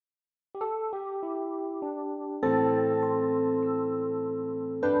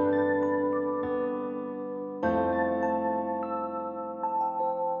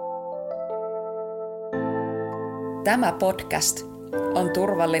Tämä podcast on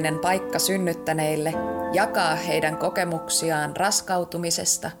turvallinen paikka synnyttäneille jakaa heidän kokemuksiaan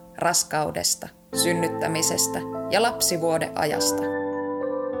raskautumisesta, raskaudesta, synnyttämisestä ja lapsivuodeajasta.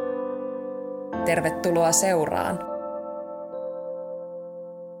 Tervetuloa seuraan.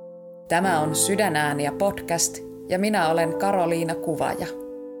 Tämä on Sydänääniä podcast ja minä olen Karoliina Kuvaja.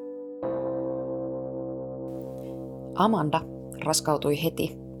 Amanda raskautui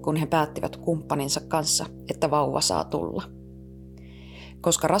heti, kun he päättivät kumppaninsa kanssa, että vauva saa tulla.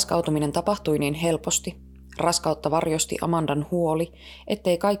 Koska raskautuminen tapahtui niin helposti, raskautta varjosti Amandan huoli,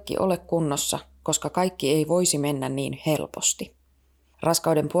 ettei kaikki ole kunnossa, koska kaikki ei voisi mennä niin helposti.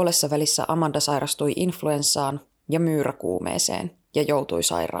 Raskauden puolessa välissä Amanda sairastui influenssaan ja myyräkuumeeseen ja joutui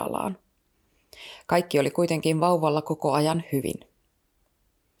sairaalaan. Kaikki oli kuitenkin vauvalla koko ajan hyvin.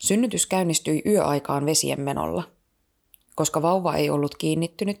 Synnytys käynnistyi yöaikaan vesien menolla. Koska vauva ei ollut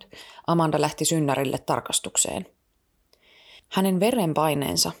kiinnittynyt, Amanda lähti synnärille tarkastukseen. Hänen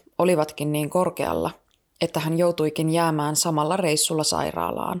verenpaineensa olivatkin niin korkealla, että hän joutuikin jäämään samalla reissulla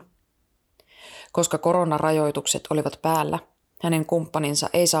sairaalaan. Koska koronarajoitukset olivat päällä, hänen kumppaninsa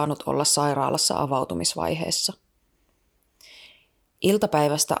ei saanut olla sairaalassa avautumisvaiheessa.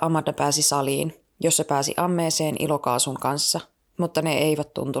 Iltapäivästä Amanda pääsi saliin, jossa pääsi ammeeseen ilokaasun kanssa, mutta ne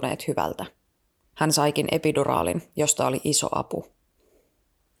eivät tuntuneet hyvältä. Hän saikin epiduraalin, josta oli iso apu.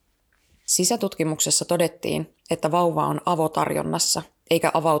 Sisätutkimuksessa todettiin, että vauva on avotarjonnassa,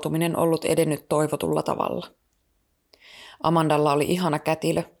 eikä avautuminen ollut edennyt toivotulla tavalla. Amandalla oli ihana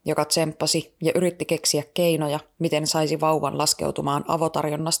kätilö, joka tsemppasi ja yritti keksiä keinoja, miten saisi vauvan laskeutumaan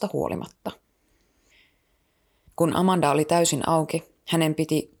avotarjonnasta huolimatta. Kun Amanda oli täysin auki, hänen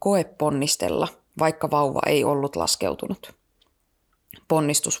piti koeponnistella, vaikka vauva ei ollut laskeutunut.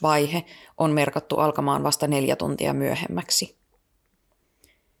 Ponnistusvaihe on merkattu alkamaan vasta 4 tuntia myöhemmäksi.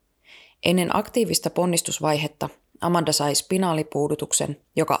 Ennen aktiivista ponnistusvaihetta Amanda sai spinaalipuudutuksen,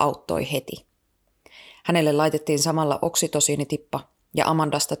 joka auttoi heti. Hänelle laitettiin samalla oksitosiinitippa ja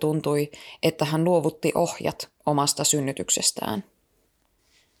Amandasta tuntui, että hän luovutti ohjat omasta synnytyksestään.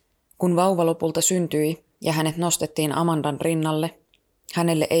 Kun vauva lopulta syntyi ja hänet nostettiin Amandan rinnalle,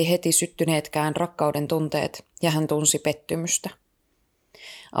 hänelle ei heti syttyneetkään rakkauden tunteet ja hän tunsi pettymystä.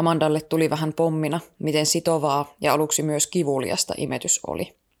 Amandalle tuli vähän pommina, miten sitovaa ja aluksi myös kivuliasta imetys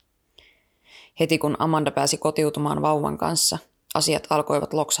oli. Heti kun Amanda pääsi kotiutumaan vauvan kanssa, asiat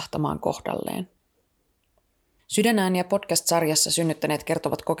alkoivat loksahtamaan kohdalleen. Sydänääniä podcast-sarjassa synnyttäneet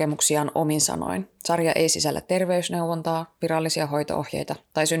kertovat kokemuksiaan omin sanoin. Sarja ei sisällä terveysneuvontaa, virallisia hoito-ohjeita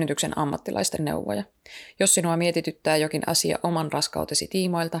tai synnytyksen ammattilaisten neuvoja. Jos sinua mietityttää jokin asia oman raskautesi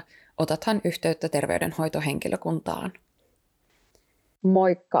tiimoilta, otathan yhteyttä terveydenhoitohenkilökuntaan.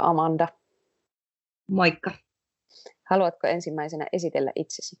 Moikka Amanda. Moikka. Haluatko ensimmäisenä esitellä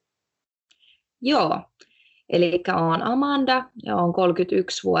itsesi? Joo, eli olen Amanda ja olen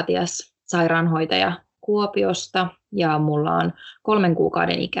 31-vuotias sairaanhoitaja Kuopiosta ja mulla on 3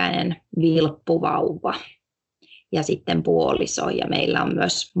 kuukauden ikäinen vilppuvauva ja sitten puoliso ja meillä on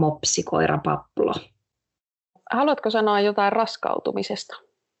myös mopsikoira Paplo. Haluatko sanoa jotain raskautumisesta?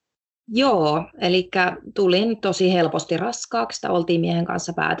 Joo, eli tulin tosi helposti raskaaksi. Oltiin miehen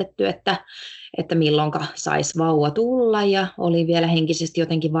kanssa päätetty, että milloinka saisi vauva tulla ja olin vielä henkisesti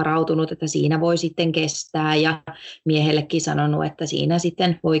jotenkin varautunut, että siinä voi sitten kestää ja miehellekin sanonut, että siinä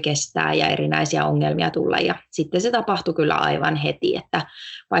sitten voi kestää ja erinäisiä ongelmia tulla. Ja sitten se tapahtui kyllä aivan heti, että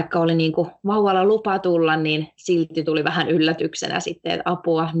vaikka oli niin kuin vauvalla lupa tulla, niin silti tuli vähän yllätyksenä sitten, että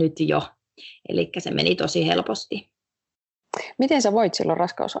apua nyt jo. Eli se meni tosi helposti. Miten sä voit silloin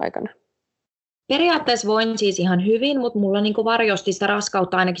raskausaikana? Periaatteessa voin siis ihan hyvin, mutta mulla niin kuin varjosti sitä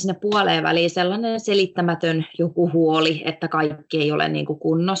raskautta ainakin sinne puoleen väliin sellainen selittämätön joku huoli, että kaikki ei ole niin kuin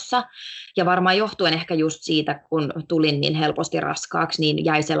kunnossa. Ja varmaan johtuen ehkä just siitä, kun tulin niin helposti raskaaksi, niin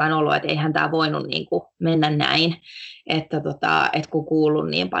jäi sellainen olo, että eihän tämä voinut niin kuin mennä näin, että kun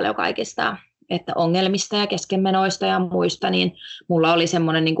kuulun niin paljon kaikista että ongelmista ja keskenmenoista ja muista, niin mulla oli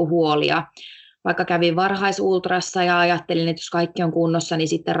semmoinen niin kuin huoli. Ja vaikka kävin varhaisultrassa ja ajattelin, että jos kaikki on kunnossa, niin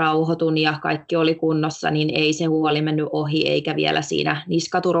sitten rauhoitun ja kaikki oli kunnossa, niin ei se huoli mennyt ohi, eikä vielä siinä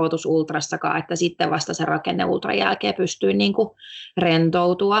niskaturvotusultrassakaan, että sitten vasta sen rakenneultran jälkeen pystyin niin kuin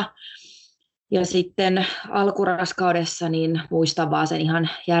rentoutua. Ja sitten alkuraskaudessa niin muistan vaan sen ihan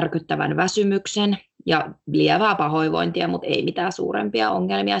järkyttävän väsymyksen ja lievää pahoinvointia, mutta ei mitään suurempia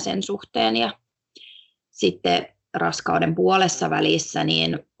ongelmia sen suhteen. Ja sitten raskauden puolessa välissä,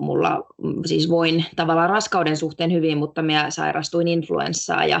 niin mulla siis voin tavallaan raskauden suhteen hyvin, mutta minä sairastuin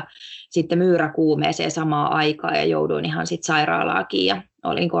influenssaan ja sitten myyräkuumeeseen samaan aikaan ja jouduin ihan sitten sairaalaakin ja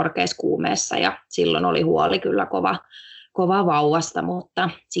olin korkeassa kuumeessa ja silloin oli huoli kyllä kova vauvasta, mutta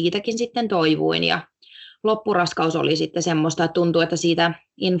siitäkin sitten toivuin ja loppuraskaus oli sitten semmoista, että tuntui, että siitä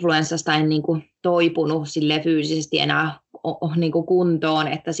influenssasta en niin kuin toipunut sille fyysisesti enää niin kuin kuntoon,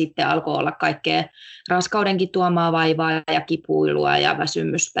 että sitten alkoi olla kaikkea raskaudenkin tuomaa vaivaa ja kipuilua ja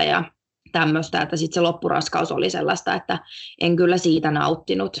väsymystä ja tämmöistä, että sitten se loppuraskaus oli sellaista, että en kyllä siitä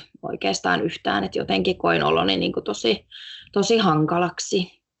nauttinut oikeastaan yhtään, että jotenkin koin oloni niin kuin tosi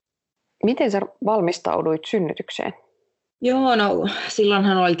hankalaksi. Miten sä valmistauduit synnytykseen? Joo, no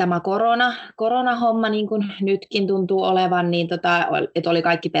silloinhan oli tämä koronahomma, niin kuin nytkin tuntuu olevan, niin että oli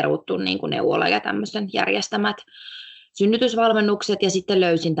kaikki peruttu niin kuin neuvola ja tämmöisen järjestämät synnytysvalmennukset, ja sitten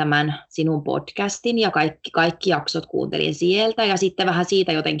löysin tämän sinun podcastin, ja kaikki jaksot kuuntelin sieltä, ja sitten vähän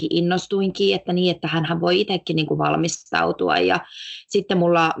siitä jotenkin innostuinkin, että niin, että hänhän voi itsekin niin kuin valmistautua, ja sitten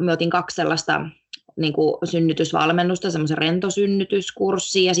me otin 2 sellaista niin kuin synnytysvalmennusta, semmoisen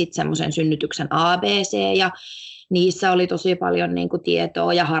rentosynnytyskurssin, ja sitten semmoisen synnytyksen ABC, ja niissä oli tosi paljon niin kuin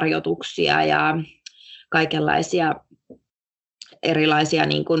tietoa ja harjoituksia ja kaikenlaisia erilaisia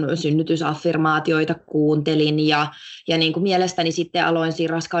niin kuin synnytysaffirmaatioita kuuntelin ja niin kuin mielestäni sitten aloin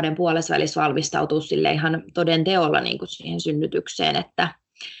siinä raskauden puolessavälissä valmistautua sille ihan toden teolla niin kuin siihen synnytykseen,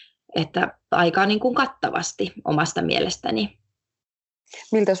 että aika niin kuin kattavasti omasta mielestäni.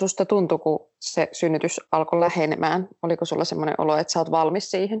 Miltä susta tuntui, kun se synnytys alkoi lähenemään? Oliko sulla sellainen olo, että sä oot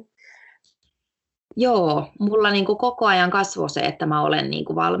valmis siihen? Joo, mulla niin kuin koko ajan kasvoi se, että mä olen niin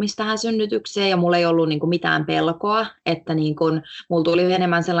kuin valmis tähän synnytykseen ja mulla ei ollut niin kuin mitään pelkoa, että niin kuin, mulla tuli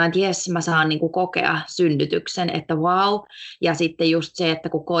enemmän sellainen, että jes, mä saan niin kuin kokea synnytyksen, että vau. Ja sitten just se, että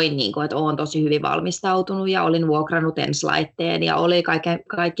kun koin, niin kuin, että olen tosi hyvin valmistautunut ja olin vuokrannut enslaitteen ja oli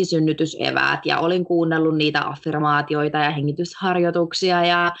kaikki synnytyseväät ja olin kuunnellut niitä affirmaatioita ja hengitysharjoituksia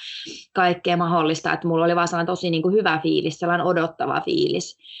ja kaikkea mahdollista, että mulla oli vaan sellainen tosi niin kuin hyvä fiilis, sellainen odottava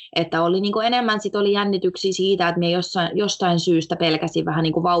fiilis, että oli niin kuin enemmän sit oli jännityksiä siitä, että minä jostain syystä pelkäsin vähän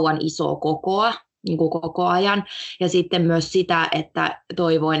niin kuin vauvan isoa kokoa niin kuin koko ajan. Ja sitten myös sitä, että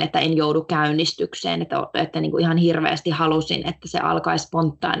toivoin, että en joudu käynnistykseen, että niin kuin ihan hirveästi halusin, että se alkaisi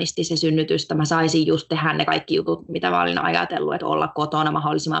spontaanisti se synnytys, että mä saisin just tehdä ne kaikki jutut, mitä mä olin ajatellut, että olla kotona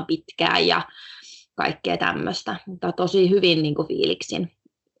mahdollisimman pitkään ja kaikkea tämmöistä. Mutta tosi hyvin niin kuin fiiliksin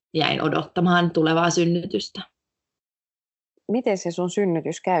jäin odottamaan tulevaa synnytystä. Miten se sun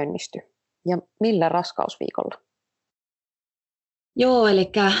synnytys käynnistyi ja millä raskausviikolla? Joo,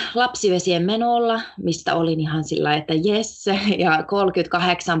 eli lapsivesien menolla, mistä olin ihan sillä, että jes, ja 38+5,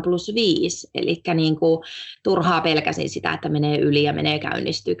 eli niin kuin turhaa pelkäsin sitä, että menee yli ja menee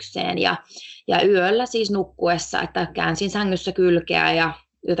käynnistykseen. Ja yöllä siis nukkuessa, että käänsin sängyssä kylkeä ja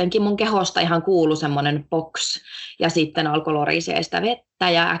jotenkin mun kehosta ihan kuului semmoinen box, ja sitten alkoi lorisee sitä vettä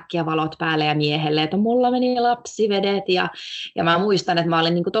ja äkkiä valot päälle ja miehelle, että mulla meni lapsivedet, ja mä muistan, että mä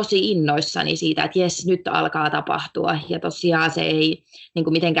olin niin kuin tosi innoissani siitä, että jes, nyt alkaa tapahtua, ja tosiaan se ei niin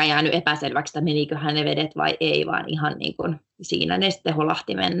kuin mitenkään jäänyt epäselväksi, että meniköhän ne vedet vai ei, vaan ihan niin kuin siinä ne sitten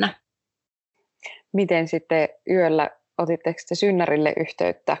holahti mennä. Miten sitten yöllä, otitteko te synnärille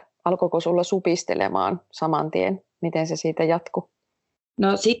yhteyttä, alkoiko sulla supistelemaan saman tien, miten se siitä jatkui?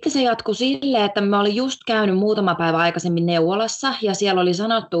 No sitten se jatkui silleen, että mä olin just käynyt muutama päivä aikaisemmin neuvolassa ja siellä oli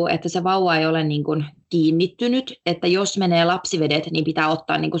sanottu, että se vauva ei ole niin kuin kiinnittynyt, että jos menee lapsivedet, niin pitää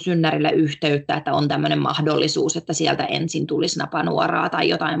ottaa niin kuin synnärille yhteyttä, että on tämmöinen mahdollisuus, että sieltä ensin tulisi napanuoraa tai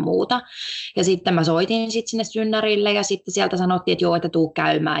jotain muuta. Ja sitten mä soitin sitten sinne synnärille ja sitten sieltä sanottiin, että joo, että tuu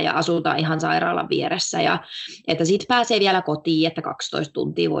käymään ja asutaan ihan sairaalan vieressä ja että sitten pääsee vielä kotiin, että 12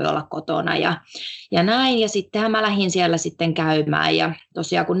 tuntia voi olla kotona ja näin. Ja sittenhän mä lähdin siellä sitten käymään ja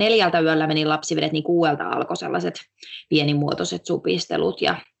tosiaan kun 4 yöllä meni lapsivedet, niin 6 alkoi sellaiset pienimuotoiset supistelut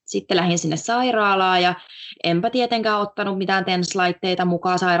ja sitten lähdin sinne sairaalaan ja enpä tietenkään ottanut mitään TENS-laitteita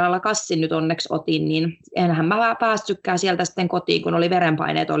mukaan, sairaalakassin nyt onneksi otin, niin enhän mä päässytkään sieltä sitten kotiin, kun oli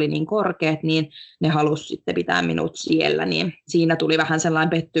verenpaineet oli niin korkeat, niin ne halusi sitten pitää minut siellä, niin siinä tuli vähän sellainen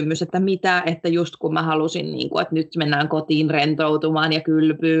pettymys, että mitä, että just kun mä halusin, niin kuin, että nyt mennään kotiin rentoutumaan ja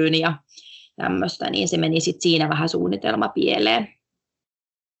kylpyyn ja tämmöistä, niin se meni sitten siinä vähän suunnitelma pieleen.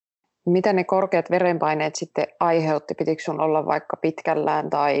 Mitä ne korkeat verenpaineet sitten aiheutti? Pitikö sun olla vaikka pitkällään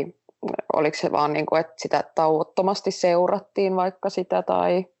tai oliko se vaan niin kuin, että sitä tauottomasti seurattiin vaikka sitä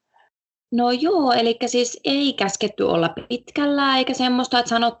tai... No joo, eli siis ei käsketty olla pitkällä eikä semmoista, että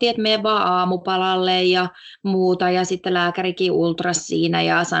sanottiin, että mene vaan aamupalalle ja muuta ja sitten lääkärikin ultras siinä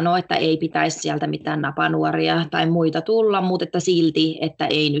ja sanoi, että ei pitäisi sieltä mitään napanuoria tai muita tulla, mutta että silti, että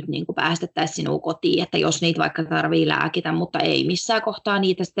ei nyt niin kuin päästettäisi sinua kotiin, että jos niitä vaikka tarvii lääkitä, mutta ei missään kohtaa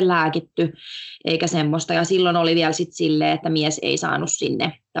niitä sitten lääkitty eikä semmoista ja silloin oli vielä sitten silleen, että mies ei saanut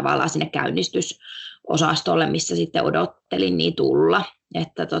sinne tavallaan sinne käynnistys osastolle, missä sitten odottelin niin tulla.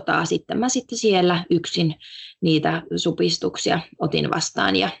 Että sitten mä sitten siellä yksin niitä supistuksia otin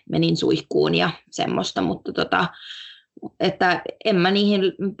vastaan ja menin suihkuun ja semmoista, mutta että en mä niihin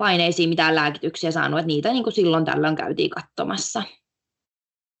paineisiin mitään lääkityksiä saanut, että niitä niin kuin silloin tällöin käytiin katsomassa.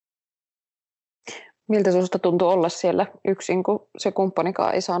 Miltä sinusta tuntui olla siellä yksin, kun se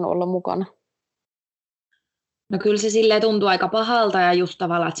kumppanikaan ei saanut olla mukana? No kyllä se silleen tuntui aika pahalta ja just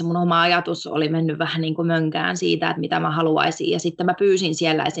tavallaan, että se mun oma ajatus oli mennyt vähän niin kuin mönkään siitä, että mitä mä haluaisin. Ja sitten mä pyysin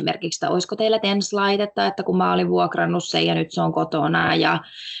siellä esimerkiksi, että olisiko teillä TENS-laitetta, että kun mä olin vuokrannut sen ja nyt se on kotona. Ja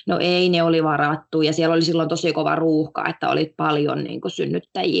no ei, ne oli varattu ja siellä oli silloin tosi kova ruuhka, että oli paljon niin kuin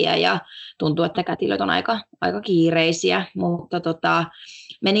synnyttäjiä ja tuntui, että kätilöt on aika kiireisiä. Mutta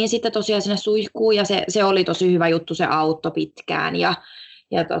menin sitten tosiaan sinne suihkuun ja se oli tosi hyvä juttu, se auttoi pitkään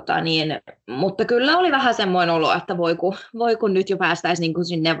mutta kyllä oli vähän semmoinen olo, että voi kun nyt jo päästäisiin niin kuin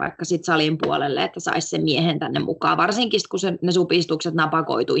sinne vaikka sit salin puolelle, että saisi sen miehen tänne mukaan. Varsinkin kun ne supistukset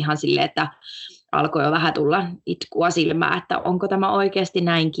napakoitu ihan silleen, että alkoi jo vähän tulla itkua silmää, että onko tämä oikeasti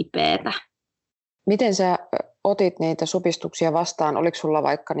näin kipeätä. Miten sä otit niitä supistuksia vastaan? Oliko sulla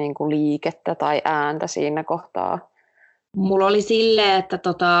vaikka niin kuin liikettä tai ääntä siinä kohtaa? Mulla oli silleen, että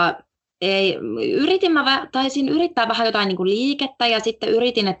taisin yrittää vähän jotain niin kuin liikettä ja sitten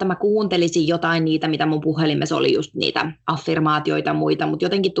yritin, että mä kuuntelisin jotain niitä, mitä mun puhelimessa oli just niitä affirmaatioita ja muita, mutta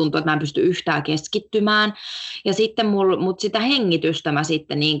jotenkin tuntui, että mä en pysty yhtään keskittymään. Ja sitten mutta sitä hengitystä mä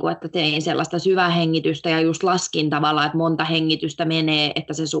sitten, niin kuin, että tein sellaista syvää hengitystä ja just laskin tavallaan, että monta hengitystä menee,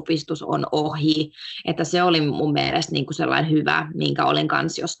 että se supistus on ohi. Että se oli mun mielestä niin kuin sellainen hyvä, minkä olin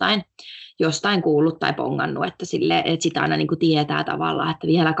kanssa jostain kuullut tai pongannut, että sitä aina niin kuin tietää tavallaan, että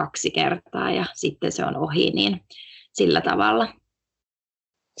vielä 2 kertaa ja sitten se on ohi, niin sillä tavalla.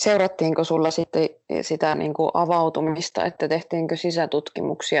 Seurattiinko sulla sitten sitä niin kuin avautumista, että tehtiinkö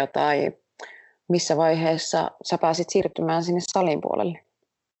sisätutkimuksia tai missä vaiheessa sä pääsit siirtymään sinne salin puolelle?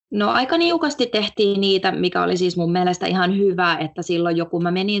 No aika niukasti tehtiin niitä, mikä oli siis mun mielestä ihan hyvä, että silloin kun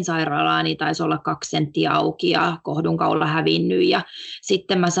mä menin sairaalaan, niin taisi olla 2 senttiä auki ja kohdunkaula hävinnyt ja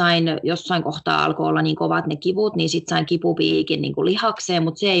sitten mä sain, jossain kohtaa alkoi olla niin kovat ne kivut, niin sitten sain kipupiikin niin kuin lihakseen,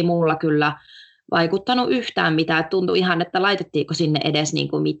 mutta se ei mulla kyllä vaikuttanut yhtään mitään, tuntui ihan, että laitettiinko sinne edes niin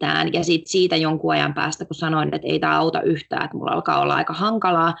kuin mitään ja siitä jonkun ajan päästä, kun sanoin, että ei tämä auta yhtään, että mulla alkaa olla aika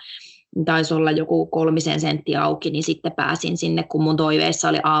hankalaa, taisi olla joku 3 senttiä auki, niin sitten pääsin sinne, kun mun toiveissa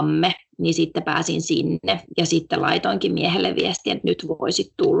oli amme, niin sitten pääsin sinne ja sitten laitoinkin miehelle viestiä, että nyt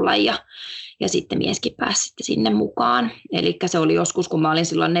voisit tulla ja sitten mieskin pääsi sitten sinne mukaan. Eli se oli joskus, kun mä olin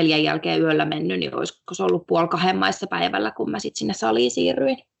silloin 4 jälkeen yöllä mennyt, niin olisiko se ollut 1:30 maissa päivällä, kun mä sitten sinne saliin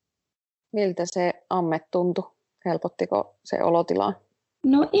siirryin. Miltä se amme tuntui? Helpottiko se olotilaa?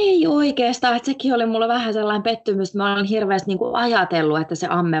 No ei oikeastaan, että sekin oli mulla vähän sellainen pettymys. Mä olen hirveästi niin kuin ajatellut, että se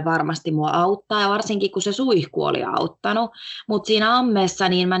amme varmasti mua auttaa, ja varsinkin kun se suihku oli auttanut. Mutta siinä ammeessa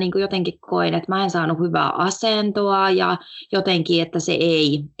niin mä niin kuin jotenkin koin, että mä en saanut hyvää asentoa ja jotenkin, että se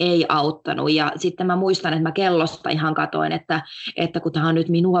ei auttanut. Ja sitten mä muistan, että mä kellosta ihan katoin, että kun tämä on nyt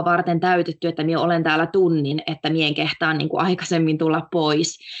minua varten täytetty, että minä olen täällä tunnin, että minä en kehtaa niin kuin aikaisemmin tulla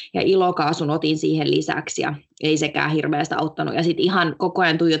pois. Ja ilokaasun otin siihen lisäksi ja ei sekään hirveästi auttanut. Ja sitten ihan koko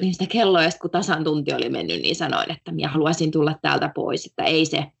ajan tuijotin sitä kelloa, ja kun tasan tunti oli mennyt, niin sanoin, että minä haluaisin tulla täältä pois. Että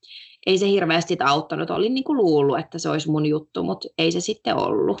ei se hirveästi auttanut. Olin niin kuin luullut, että se olisi mun juttu, mutta ei se sitten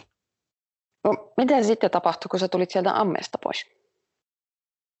ollut. No, miten sitten tapahtui, kun sä tulit sieltä ammesta pois?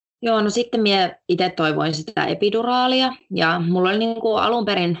 Joo, no sitten minä itse toivoin sitä epiduraalia ja mulla oli niin kuin alun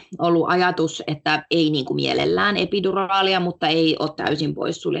perin ollut ajatus, että ei niin kuin mielellään epiduraalia, mutta ei ole täysin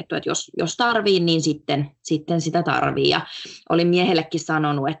poissuljettu, että jos tarvii, niin sitten sitä tarvii. Ja olin miehellekin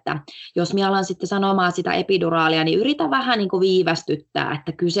sanonut, että jos minä alan sitten sanomaan sitä epiduraalia, niin yritä vähän niin kuin viivästyttää,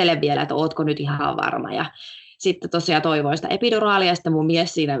 että kysele vielä, että ootko nyt ihan varma. Ja sitten tosiaan toivoin sitä epiduraalia ja sitten mun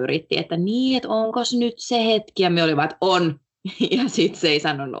mies siinä yritti, että niin, että onko nyt se hetki, ja minä olin vaan, että on. Ja sitten se ei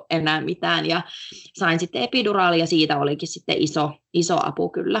sanonut enää mitään ja sain sitten epiduraalia ja siitä olikin sitten iso apu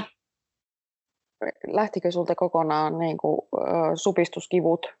kyllä. Lähtikö sulta kokonaan niin kuin,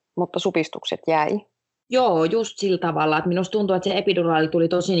 supistuskivut, mutta supistukset jäi? Joo, just sillä tavalla, että minusta tuntuu, että se epiduraali tuli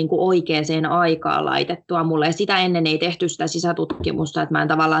tosi niin kuin oikeaan aikaan laitettua mulle. Ja sitä ennen ei tehty sitä sisätutkimusta, että mä en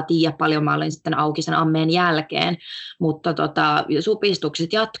tavallaan tiedä paljon, mä olin sitten auki sen ammeen jälkeen. Mutta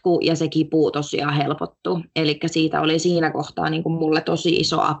supistukset jatkuu ja se kipu tosiaan helpottuu. Eli siitä oli siinä kohtaa niin kuin mulle tosi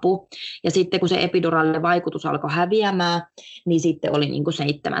iso apu. Ja sitten kun se epiduraalinen vaikutus alkoi häviämään, niin sitten oli niin kuin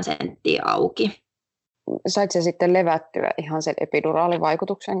 7 senttiä auki. Sait sä sitten levättyä ihan sen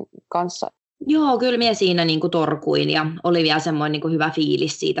epiduraalivaikutuksen kanssa? Joo, kyllä minä siinä niin kuin torkuin ja oli vielä semmoinen niin kuin hyvä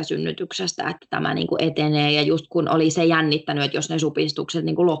fiilis siitä synnytyksestä, että tämä niin kuin etenee ja just kun oli se jännittänyt, että jos ne supistukset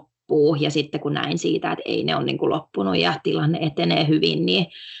niin kuin loppuu, loppuu, ja sitten kun näin siitä, että ei ne ole niin kuin loppunut ja tilanne etenee hyvin,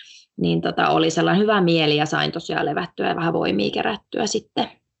 niin oli sellainen hyvä mieli ja sain tosiaan levättyä ja vähän voimia kerättyä sitten.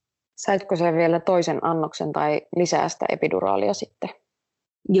 Saitko se vielä toisen annoksen tai lisää sitä epiduraalia sitten?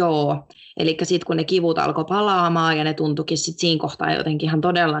 Joo, eli sitten kun ne kivut alkoi palaamaan ja ne tuntuikin sitten siinä kohtaa jotenkin ihan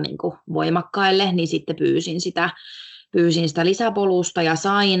todella niin kuin voimakkaille, niin sitten pyysin sitä lisäpolusta ja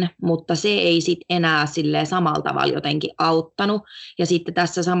sain, mutta se ei sitten enää samalla tavalla jotenkin auttanut. Ja sitten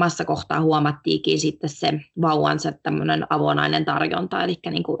tässä samassa kohtaa huomattiinkin sitten se vauvansa tämmöinen avonainen tarjonta, eli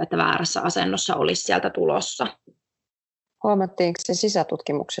niin kuin, että väärässä asennossa olisi sieltä tulossa. Huomattiinko se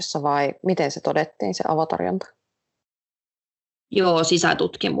sisätutkimuksessa vai miten se todettiin, se avotarjonta? Joo,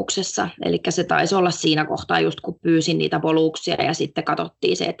 sisätutkimuksessa. Eli se taisi olla siinä kohtaa just kun pyysin niitä poluuksia ja sitten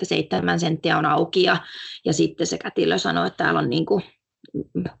katsottiin se, että 7 senttiä on auki ja sitten se kätilö sanoi, että täällä on niin kuin,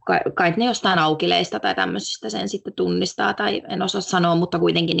 kai ne jostain aukileista tai tämmöisistä sen sitten tunnistaa tai en osaa sanoa, mutta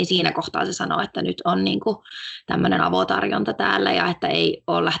kuitenkin niin siinä kohtaa se sanoi, että nyt on niin kuin tämmöinen avotarjonta täällä ja että ei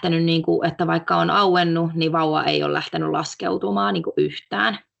ole lähtenyt, niin kuin, että vaikka on auennut, niin vauva ei ole lähtenyt laskeutumaan niin kuin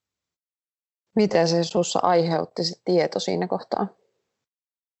yhtään. Miten se sinussa aiheutti se tieto siinä kohtaa?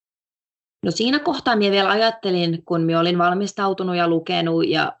 No siinä kohtaa minä vielä ajattelin, kun minä olin valmistautunut ja lukenut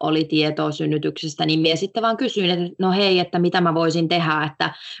ja oli tietoa synnytyksestä, niin minä sitten vaan kysyin, että no hei, että mitä mä voisin tehdä,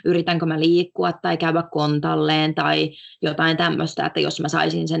 että yritänkö mä liikkua tai käydä kontalleen tai jotain tämmöistä, että jos mä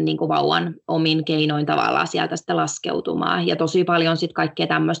saisin sen niin kuin vauvan omin keinoin tavallaan sieltä sitten laskeutumaan. Ja tosi paljon sitten kaikkea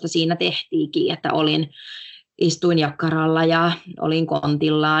tämmöistä siinä tehtiinkin, että istuin jakkaralla ja olin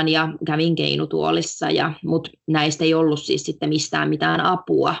kontillaan ja kävin keinutuolissa, mutta näistä ei ollut siis sitten mistään mitään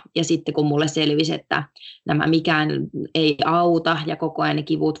apua. Ja sitten kun mulle selvisi, että nämä mikään ei auta ja koko ajan ne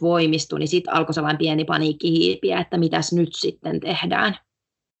kivut voimistui, niin sitten alkoi sellainen pieni paniikki hiipiä, että mitäs nyt sitten tehdään.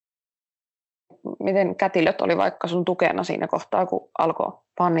 Miten kätilöt oli vaikka sun tukena siinä kohtaa, kun alkoi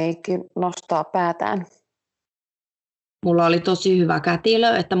paniikki nostaa päätään? Mulla oli tosi hyvä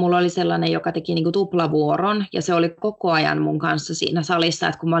kätilö, että mulla oli sellainen, joka teki niinku tuplavuoron ja se oli koko ajan mun kanssa siinä salissa,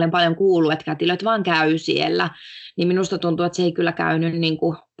 että kun mä olen paljon kuullut, että kätilöt vaan käy siellä, niin minusta tuntuu, että se ei kyllä käynyt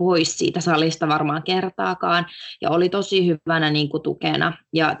niinku pois siitä salista varmaan kertaakaan ja oli tosi hyvänä niinku tukena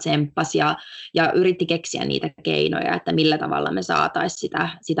ja tsemppasi ja yritti keksiä niitä keinoja, että millä tavalla me saataisiin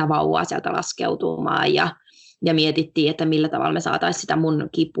sitä vauvaa sieltä laskeutumaan ja mietittiin, että millä tavalla me saataisiin sitä mun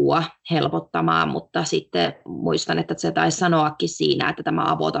kipua helpottamaan, mutta sitten muistan, että se taisi sanoakin siinä, että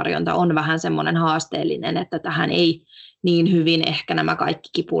tämä avotarjonta on vähän semmoinen haasteellinen, että tähän ei niin hyvin ehkä nämä kaikki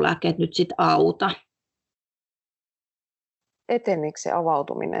kipulääkkeet nyt sitten auta. Etenikö se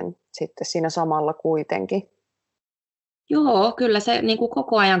avautuminen sitten siinä samalla kuitenkin? Joo, kyllä se niin kuin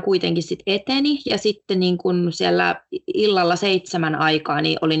koko ajan kuitenkin sit eteni ja sitten niin kuin siellä illalla 7 aikaa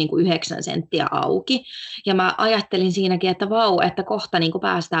niin oli niin kuin 9 senttiä auki. Ja mä ajattelin siinäkin, että vau, että kohta niin kuin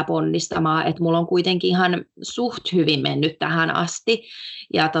päästään ponnistamaan, että mulla on kuitenkin ihan suht hyvin mennyt tähän asti.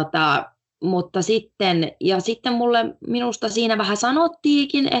 Mutta sitten minusta siinä vähän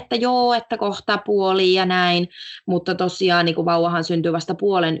sanottiinkin, että joo, että kohta puoli ja näin, mutta tosiaan niin kuin vauvahan syntyi vasta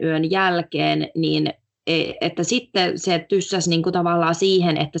puolen yön jälkeen, niin että sitten se tyssäsi niin kuin tavallaan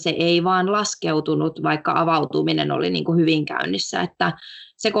siihen, että se ei vaan laskeutunut, vaikka avautuminen oli niin kuin hyvin käynnissä, että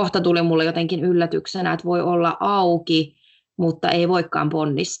se kohta tuli mulle jotenkin yllätyksenä, että voi olla auki, mutta ei voikaan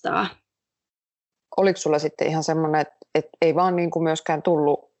ponnistaa. Oliko sulla sitten ihan semmoinen, että ei vaan niin kuin myöskään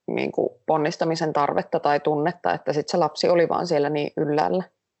tullut niin kuin ponnistamisen tarvetta tai tunnetta, että sitten se lapsi oli vaan siellä niin yllällä?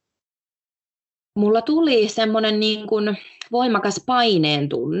 Mulla tuli semmoinen niin kuin voimakas paineen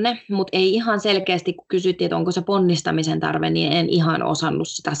tunne, mutta ei ihan selkeästi, kun kysyttiin, että onko se ponnistamisen tarve, niin en ihan osannut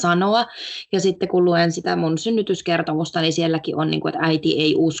sitä sanoa. Ja sitten kun luen sitä mun synnytyskertomusta, niin sielläkin on, niin kuin, että äiti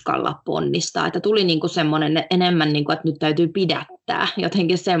ei uskalla ponnistaa. Että tuli niin kuin semmoinen enemmän, niin kuin, että nyt täytyy pidättää.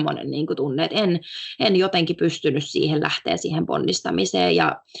 Jotenkin semmoinen niin kuin tunne, että en jotenkin pystynyt lähteä siihen ponnistamiseen.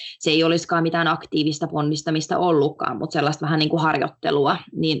 Ja se ei olisikaan mitään aktiivista ponnistamista ollutkaan, mutta sellaista vähän niin kuin harjoittelua,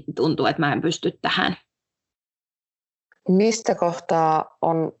 niin tuntuu, että mä en pysty tähän. Mistä kohtaa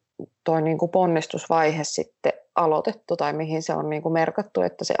on tuo niin kuin ponnistusvaihe sitten aloitettu tai mihin se on niin kuin merkattu,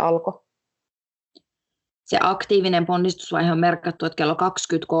 että se alkoi? Se aktiivinen ponnistusvaihe on merkattu, että kello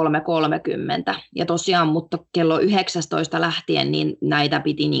 23.30 ja tosiaan, mutta kello 19 lähtien niin näitä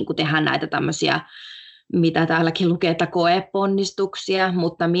piti niin kuin tehdä näitä tämmöisiä, mitä täälläkin lukee, että koeponnistuksia,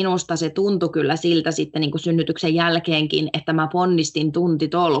 mutta minusta se tuntui kyllä siltä sitten niin kuin synnytyksen jälkeenkin, että mä ponnistin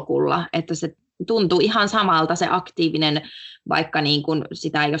tuntitolkulla, että se tuntui ihan samalta se aktiivinen, vaikka niin kuin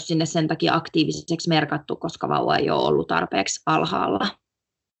sitä ei ole sinne sen takia aktiiviseksi merkattu, koska vauva ei ole ollut tarpeeksi alhaalla.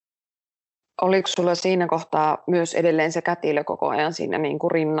 Oliko sulla siinä kohtaa myös edelleen se kätilö koko ajan siinä niin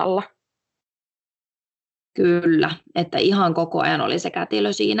kuin rinnalla? Kyllä, että ihan koko ajan oli se kätilö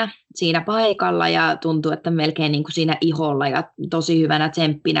siinä paikalla ja tuntui, että melkein niin kuin siinä iholla ja tosi hyvänä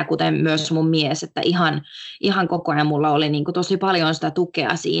tsemppinä, kuten myös mun mies, että ihan koko ajan mulla oli niin kuin tosi paljon sitä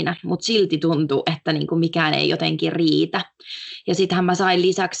tukea siinä, mutta silti tuntui, että niin kuin mikään ei jotenkin riitä. Ja sittenhän mä sain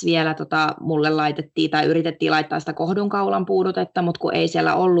lisäksi vielä, mulle laitettiin tai yritettiin laittaa sitä kohdunkaulan puudutetta, mutta kun ei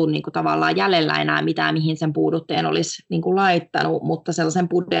siellä ollut niin kuin tavallaan jäljellä enää mitään, mihin sen puudutteen olisi niin kuin laittanut, mutta sellaisen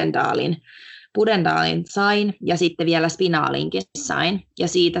pudendaalin sain ja sitten vielä spinaalinkin sain. Ja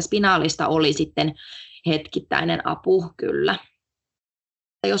siitä spinaalista oli sitten hetkittäinen apu kyllä.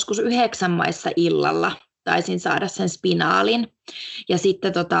 Joskus 9 maissa illalla taisin saada sen spinaalin. Ja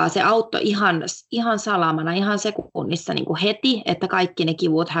sitten se auttoi ihan salamana, ihan sekunnissa niin kuin heti, että kaikki ne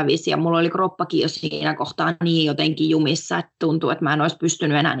kivut hävisi. Ja mulla oli kroppakin jo siinä kohtaa niin jotenkin jumissa, että tuntui, että mä en olisi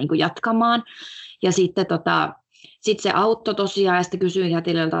pystynyt enää niin kuin jatkamaan. Ja sitten sitten se auttoi tosiaan ja sitten kysyin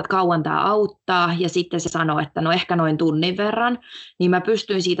kätilöltä, että kauan tämä auttaa ja sitten se sanoi, että no ehkä noin tunnin verran, niin mä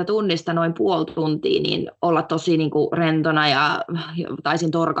pystyin siitä tunnista noin puoli tuntia niin olla tosi niin kuin rentona ja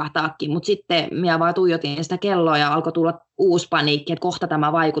taisin torkahtaakin, mutta sitten minä vaan tuijotin sitä kelloa ja alkoi tulla uusi paniikki, että kohta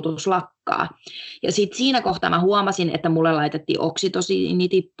tämä vaikutus lakkaa. Ja sitten siinä kohtaa mä huomasin, että mulle laitettiin oksitosiini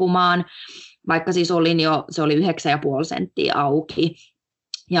tippumaan, vaikka siis se oli 9,5 senttiä auki.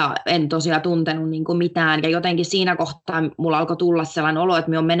 Ja en tosiaan tuntenut niin kuin mitään. Ja jotenkin siinä kohtaa mulla alkoi tulla sellainen olo, että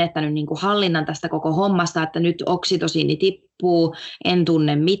minä olen menettänyt niin kuin hallinnan tästä koko hommasta, että nyt oksitosiini tippuu, en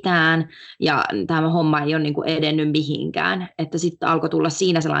tunne mitään ja tämä homma ei ole niin kuin edennyt mihinkään. Että sitten alkoi tulla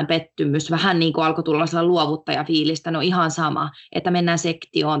siinä sellainen pettymys, vähän niin kuin alkoi tulla sellainen luovuttajafiilistä, no ihan sama, että mennään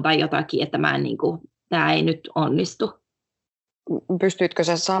sektioon tai jotakin, että tämä ei nyt onnistu. Pystyitkö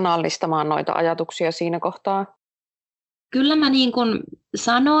sä sanallistamaan noita ajatuksia siinä kohtaa? Kyllä mä niin kuin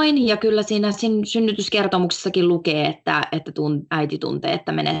sanoin ja kyllä siinä synnytyskertomuksessakin lukee, että äiti tuntee,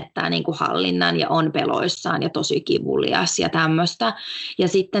 että menettää niin kuin hallinnan ja on peloissaan ja tosi kivulias ja tämmöistä. Ja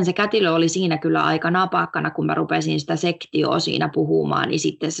sitten se kätilö oli siinä kyllä aika napakkana, kun mä rupesin sitä sektioa siinä puhumaan, niin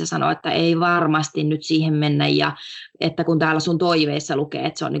sitten se sanoi, että ei varmasti nyt siihen mennä ja että kun täällä sun toiveissa lukee,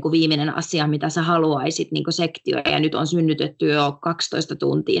 että se on niin kuin viimeinen asia, mitä sä haluaisit niin kuin sektio ja nyt on synnytetty jo 12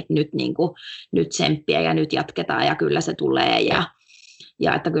 tuntia, että nyt tsemppiä ja nyt jatketaan ja kyllä se tulee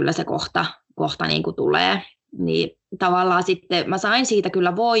ja että kyllä se kohta niin kuin tulee. Niin tavallaan sitten mä sain siitä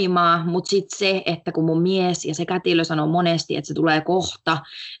kyllä voimaa, mutta sitten se, että kun mun mies ja se kätilö sanoi monesti, että se tulee kohta,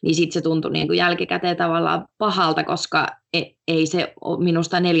 niin sitten se tuntui niin kuin jälkikäteen tavallaan pahalta, koska ei se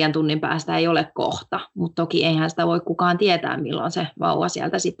minusta 4 tunnin päästä ei ole kohta, mutta toki eihän sitä voi kukaan tietää, milloin se vauva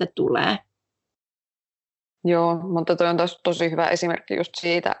sieltä sitten tulee. Joo, mutta toi on tosi hyvä esimerkki just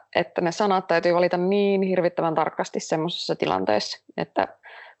siitä, että ne sanat täytyy valita niin hirvittävän tarkasti semmoisessa tilanteessa, että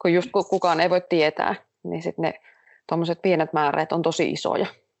kun kukaan ei voi tietää, niin sitten ne tuommoiset pienet määrät on tosi isoja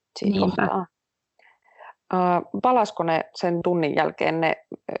siinä kohtaa. Palasko ne sen tunnin jälkeen, ne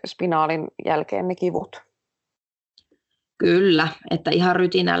spinaalin jälkeen ne kivut? Kyllä, että ihan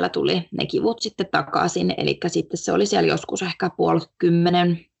rytinällä tuli ne kivut sitten takaisin, eli sitten se oli siellä joskus ehkä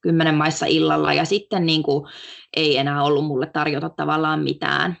 9:30 maissa illalla ja sitten niin kuin ei enää ollut mulle tarjota tavallaan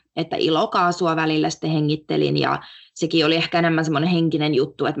mitään, että ilokaasua välillä sitten hengittelin ja sekin oli ehkä enemmän semmoinen henkinen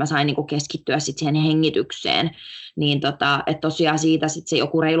juttu, että mä sain niin kuin keskittyä sitten siihen hengitykseen, niin että tosiaan siitä sitten se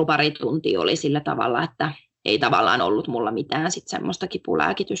joku reilu pari tuntia oli sillä tavalla, että ei tavallaan ollut mulla mitään sitten semmoista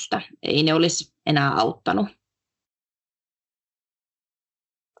kipulääkitystä, ei ne olisi enää auttanut.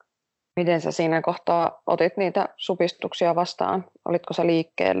 Miten sä siinä kohtaa otit niitä supistuksia vastaan? Olitko sä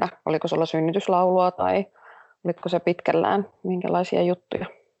liikkeellä? Oliko sulla synnytyslaulua tai olitko sä pitkällään? Minkälaisia juttuja?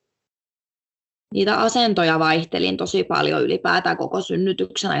 Niitä asentoja vaihtelin tosi paljon ylipäätään koko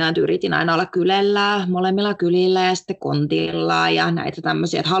synnytyksen ajan. Yritin aina olla kylellä, molemmilla kylillä ja sitten kontilla ja näitä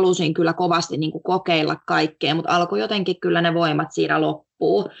tämmöisiä. Että halusin kyllä kovasti niin kuin kokeilla kaikkea, mutta alkoi jotenkin kyllä ne voimat siinä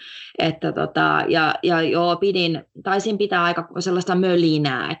loppuu. Että ja joo, taisin pitää aika sellaista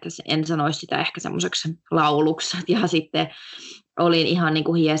mölinää, että en sanoisi sitä ehkä semmoiseksi lauluksi. Ja sitten olin ihan niin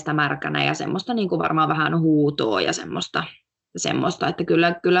kuin hiestä märkänä ja semmoista niin kuin varmaan vähän huutoa ja semmoista, että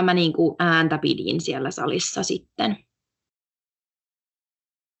kyllä mä niin kuin ääntä pidin siellä salissa sitten.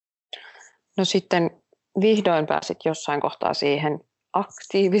 No sitten vihdoin pääsit jossain kohtaa siihen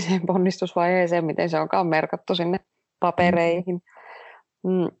aktiiviseen ponnistusvaiheeseen, miten se onkaan merkattu sinne papereihin.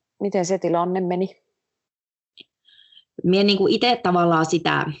 Miten se tilanne meni? minä niin kuin itse tavallaan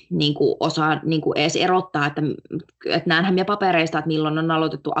sitä niin kuin osaa niin kuin edes erottaa, että näenhän minä papereista, että milloin on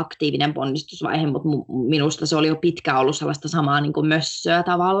aloitettu aktiivinen ponnistusvaihe, mutta minusta se oli jo pitkään ollut sellaista samaa niin kuin mössöä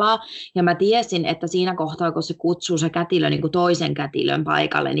tavallaan. Ja mä tiesin, että siinä kohtaa, kun se kutsuu se kätilö niin kuin toisen kätilön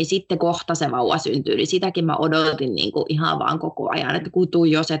paikalle, niin sitten kohta se vauva syntyy. Niin sitäkin mä odotin niin kuin ihan vaan koko ajan, että kutuu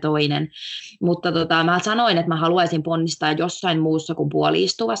jo se toinen. Mutta mä sanoin, että mä haluaisin ponnistaa jossain muussa kuin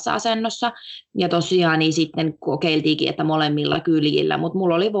puoliistuvassa asennossa. Ja tosiaan niin sitten kokeiltiinkin, että molemmilla kyljillä, mutta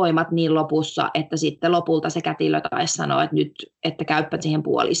mulla oli voimat niin lopussa, että sitten lopulta se kätilö taisi sanoa, että nyt, että käyppä siihen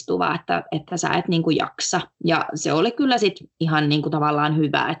puolistuvaan, että sä et niin kuin jaksa. Ja se oli kyllä sitten ihan niin kuin tavallaan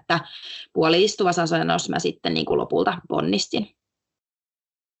hyvä, että puoliistuvassa asennossa mä sitten niin kuin lopulta ponnistin.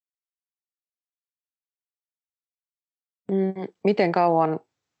 Miten kauan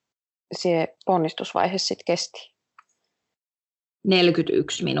se ponnistusvaihe sitten kesti?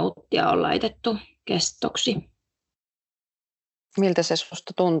 41 minuuttia on laitettu kestoksi. Miltä se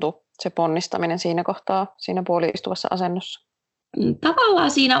susta tuntui, se ponnistaminen siinä kohtaa, siinä puoliistuvassa asennossa?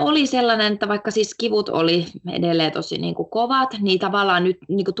 Tavallaan siinä oli sellainen, että vaikka siis kivut oli edelleen tosi niin kuin kovat, niin tavallaan nyt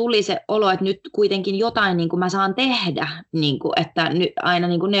niin kuin tuli se olo, että nyt kuitenkin jotain niin kuin mä saan tehdä, niin kuin, että nyt aina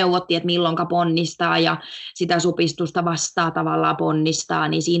niin kuin neuvottiin, että milloinka ponnistaa ja sitä supistusta vastaa tavallaan ponnistaa,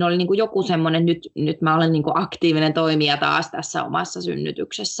 niin siinä oli niin kuin joku semmoinen, nyt mä olen niin kuin aktiivinen toimija taas tässä omassa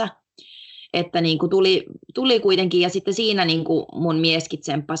synnytyksessä. Että niin kuin tuli kuitenkin, ja sitten siinä niin kuin mun mieskin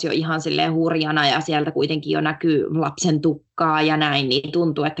tsemppasi jo ihan silleen hurjana, ja sieltä kuitenkin jo näkyy lapsen tukkaa ja näin, niin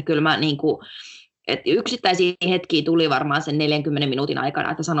tuntuu, että kyllä mä niin kuin, että yksittäisiä hetkiä tuli varmaan sen 40 minuutin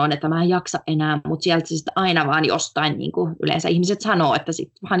aikana, että sanoin, että mä en jaksa enää, mutta sieltä se sitten aina vaan jostain, niin kuin yleensä ihmiset sanoo, että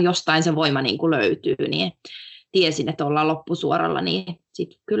sitten vaan jostain se voima niin kuin löytyy, niin tiesin, että ollaan loppusuoralla, niin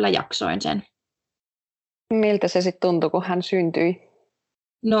sitten kyllä jaksoin sen. Miltä se sitten tuntui, kun hän syntyi?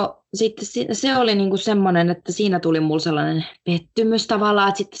 No sitten se oli niinku semmoinen, että siinä tuli mulle sellainen pettymys tavallaan,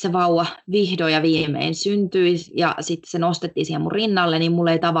 että sitten se vauva vihdoin ja viimein syntyi ja sitten se nostettiin siihen mun rinnalle, niin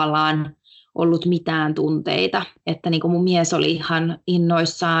mulla ei tavallaan ollut mitään tunteita, että niinku mun mies oli ihan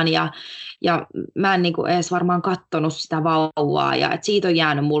innoissaan ja mä en niinku edes varmaan katsonut sitä vauvaa ja et siitä on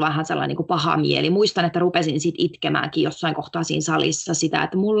jäänyt mulla vähän sellainen niinku paha mieli. Muistan, että rupesin sitten itkemäänkin jossain kohtaa siinä salissa sitä,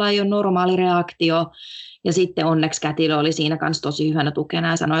 että mulla ei ole normaali reaktio. Ja sitten onneksi kätilö oli siinä kanssa tosi hyvänä tukena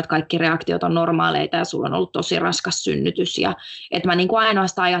ja sanoi, että kaikki reaktiot on normaaleita ja sulla on ollut tosi raskas synnytys. Ja että mä niin kuin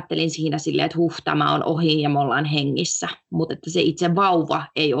ainoastaan ajattelin siinä silleen, että tämä on ohi ja me ollaan hengissä. Mutta että se itse vauva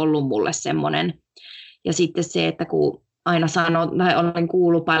ei ollut mulle semmoinen. Ja sitten se, että kun aina olen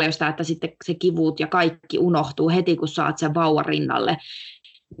kuullut paljon sitä, että sitten se kivut ja kaikki unohtuu heti, kun saat sen vauvan rinnalle.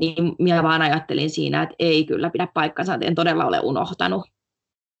 Niin minä vaan ajattelin siinä, että ei kyllä pidä paikkansa, että en todella ole unohtanut.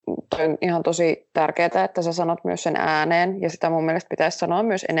 On ihan tosi tärkeää, että sä sanot myös sen ääneen, ja sitä mun mielestä pitäisi sanoa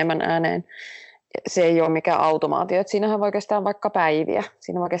myös enemmän ääneen. Se ei ole mikään automaatio, että siinähän voi kestää vaikka päiviä,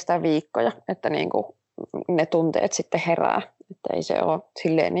 siinä voi kestää viikkoja, että niin kuin ne tunteet sitten herää, että ei se ole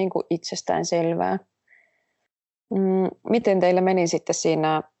silleen niin kuin itsestään selvää. Miten teille meni sitten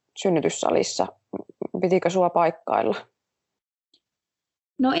siinä synnytyssalissa? Pitikö sua paikkailla?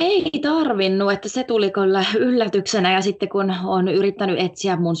 No ei tarvinnut, että se tuli kyllä yllätyksenä ja sitten kun olen yrittänyt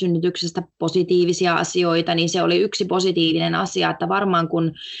etsiä mun synnytyksestä positiivisia asioita, niin se oli yksi positiivinen asia, että varmaan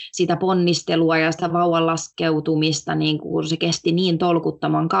kun sitä ponnistelua ja sitä vauvan laskeutumista, niin kun se kesti niin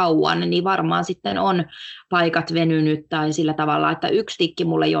tolkuttoman kauan, niin varmaan sitten on paikat venynyt tai sillä tavalla, että yksi tikki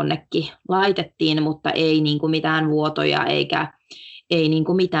mulle jonnekin laitettiin, mutta ei niin kuin mitään vuotoja ei niin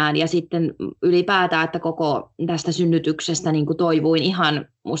kuin mitään. Ja sitten ylipäätään, että koko tästä synnytyksestä niin kuin toivuin ihan,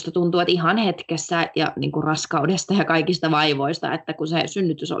 musta tuntuu, että ihan hetkessä ja niin kuin raskaudesta ja kaikista vaivoista, että kun se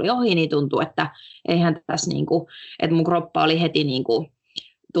synnytys oli ohi, niin tuntuu, että eihän tässä niin kuin, että mun kroppa oli heti niin kuin,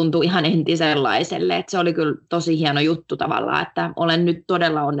 tuntui ihan entisenlaiselle. Että se oli kyllä tosi hieno juttu tavallaan, että olen nyt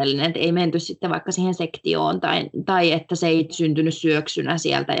todella onnellinen, että ei menty sitten vaikka siihen sektioon tai että se ei syntynyt syöksynä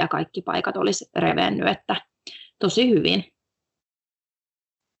sieltä ja kaikki paikat olisi revennyt, että tosi hyvin.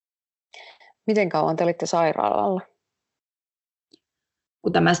 Miten kauan te olitte sairaalalla?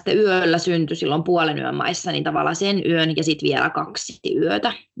 Kun tämä sitten yöllä syntyi silloin puolen yön maissa, niin tavallaan sen yön ja sitten vielä 2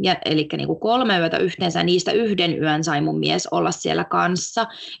 yötä. Eli niin kuin 3 yötä yhteensä, niistä 1 yön sai mun mies olla siellä kanssa.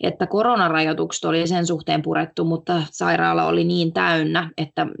 Että koronarajoitukset oli sen suhteen purettu, mutta sairaala oli niin täynnä,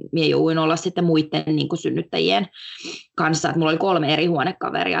 että minä jouduin olla sitten muiden niin kuin synnyttäjien kanssa. Että mulla oli 3 eri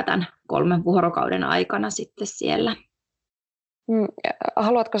huonekaveria tämän 3 vuorokauden aikana sitten siellä.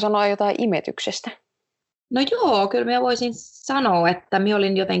 Haluatko sanoa jotain imetyksestä? No joo, kyllä minä voisin sanoa, että minä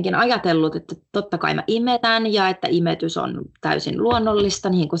olin jotenkin ajatellut, että totta kai mä imetän ja että imetys on täysin luonnollista,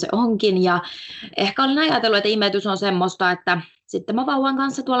 niin kuin se onkin. Ja ehkä olin ajatellut, että imetys on semmoista, että sitten mä vauvan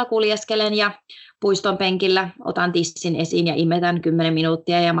kanssa tuolla kuljeskelen ja puiston penkillä otan tissin esiin ja imetän 10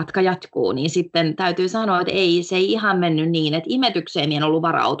 minuuttia ja matka jatkuu, niin sitten täytyy sanoa, että se ei ihan mennyt niin, että imetykseen en ollut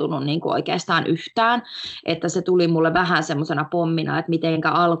varautunut niin kuin oikeastaan yhtään, että se tuli mulle vähän semmoisena pommina, että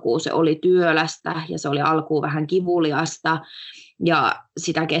mitenkä alkuun se oli työlästä ja se oli alkuun vähän kivuliasta ja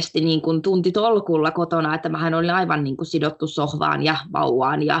sitä kesti niin kuin tuntitolkulla kotona, että mähän olin aivan niin kuin sidottu sohvaan ja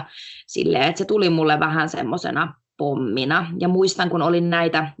vauvaan ja silleen, että se tuli mulle vähän semmoisena pommina. Ja muistan, kun olin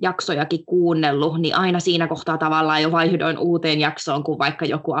näitä jaksojakin kuunnellut, niin aina siinä kohtaa tavallaan jo vaihdoin uuteen jaksoon, kun vaikka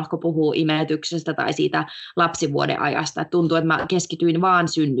joku alkoi puhua imetyksestä tai siitä lapsivuoden ajasta. Tuntui, että mä keskityin vaan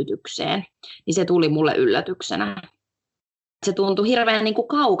synnytykseen, niin se tuli mulle yllätyksenä. Se tuntui hirveän niin kuin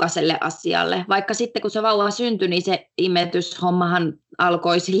kaukaiselle asialle, vaikka sitten kun se vauva syntyi, niin se imetyshommahan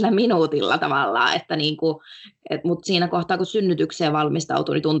alkoi sillä minuutilla tavallaan, mutta siinä kohtaa kun synnytykseen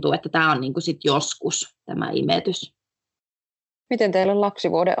valmistautui, niin tuntuu, että tämä on niin kuin sit joskus tämä imetys. Miten teillä on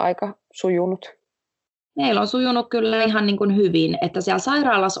lapsivuoden aika sujunut? Meillä on sujunut kyllä ihan niin kuin hyvin, että siellä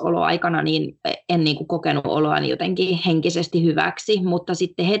sairaalasoloaikana niin en niin kuin kokenut oloani jotenkin henkisesti hyväksi, mutta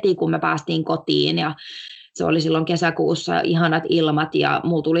sitten heti kun me päästiin kotiin ja se oli silloin kesäkuussa ihanat ilmat ja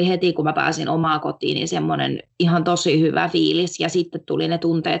mulla tuli heti, kun mä pääsin omaan kotiin, niin semmoinen ihan tosi hyvä fiilis. Ja sitten tuli ne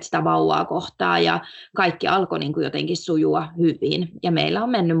tunteet sitä vauvaa kohtaan ja kaikki alkoi niin kuin jotenkin sujua hyvin. Ja meillä on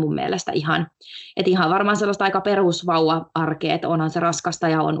mennyt mun mielestä ihan varmaan sellaista aika perusvauva-arkea, että onhan se raskasta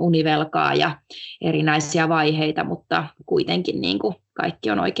ja on univelkaa ja erinäisiä vaiheita, mutta kuitenkin niin kuin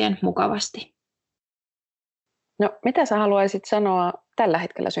kaikki on oikein mukavasti. No, mitä sä haluaisit sanoa tällä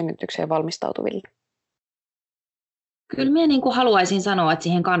hetkellä synnytykseen valmistautuville? Kyllä minä niin kuin haluaisin sanoa, että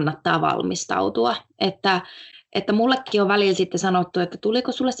siihen kannattaa valmistautua, että mullekin on välillä sitten sanottu, että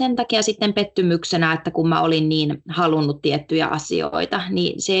tuliko sulle sen takia sitten pettymyksenä, että kun mä olin niin halunnut tiettyjä asioita,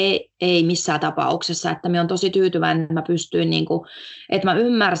 niin se ei missään tapauksessa, että minä olen tosi tyytyväinen, että mä pystyin, niin kuin, että mä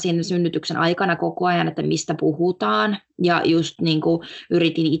ymmärsin synnytyksen aikana koko ajan, että mistä puhutaan ja just niin kuin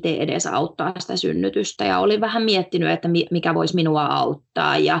yritin itse edes auttaa sitä synnytystä ja olin vähän miettinyt, että mikä voisi minua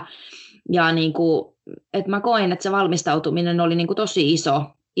auttaa ja niin kuin, että mä koin, että se valmistautuminen oli niin kuin tosi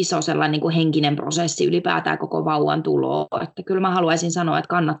iso sellainen niin kuin henkinen prosessi ylipäätään koko vauvan tuloa. Että kyllä mä haluaisin sanoa, että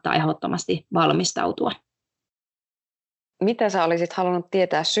kannattaa ehdottomasti valmistautua. Mitä sä olisit halunnut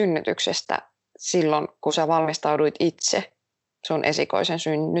tietää synnytyksestä silloin, kun sä valmistauduit itse sun esikoisen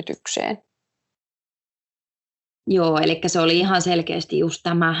synnytykseen? Joo, eli se oli ihan selkeästi just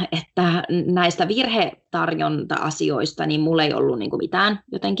tämä, että näistä virhetarjonta-asioista niin mulla ei ollut niin kuin mitään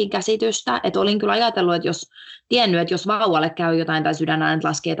jotenkin käsitystä. Että olin kyllä ajatellut, että jos vauvalle käy jotain tai sydänäänet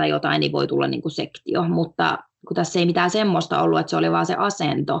laskee tai jotain, niin voi tulla niin kuin sektio. Mutta kun tässä ei mitään semmoista ollut, että se oli vaan se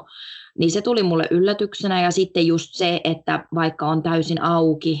asento, niin se tuli mulle yllätyksenä. Ja sitten just se, että vaikka on täysin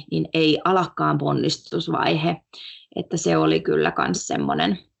auki, niin ei alakaan ponnistusvaihe. Että se oli kyllä myös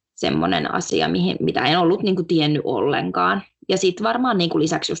semmoinen asia, mitä en ollut niin kuin tiennyt ollenkaan. Ja sitten varmaan niin kuin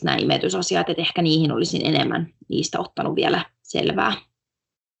lisäksi just nämä imetysasiat, että ehkä niihin olisin enemmän niistä ottanut vielä selvää.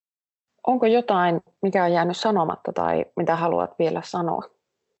 Onko jotain, mikä on jäänyt sanomatta tai mitä haluat vielä sanoa?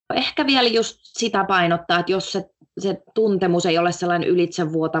 Ehkä vielä just sitä painottaa, että jos se tuntemus ei ole sellainen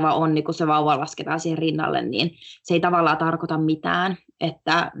ylitsevuotava onni, kun se vauva lasketaan siihen rinnalle, niin se ei tavallaan tarkoita mitään.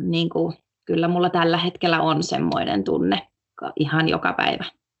 Että niin kuin, kyllä mulla tällä hetkellä on semmoinen tunne ihan joka päivä.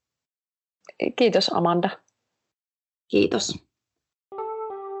 Kiitos Amanda. Kiitos.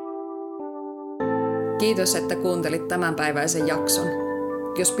 Kiitos, että kuuntelit tämänpäiväisen jakson.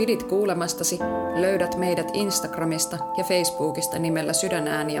 Jos pidit kuulemastasi, löydät meidät Instagramista ja Facebookista nimellä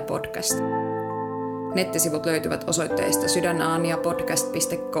Sydänääniä podcast. Nettisivut löytyvät osoitteesta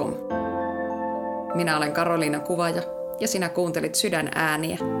sydänaaniapodcast.com. Minä olen Karoliina Kuvaja ja sinä kuuntelit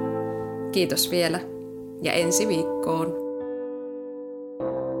Sydänääniä. Kiitos vielä ja ensi viikkoon.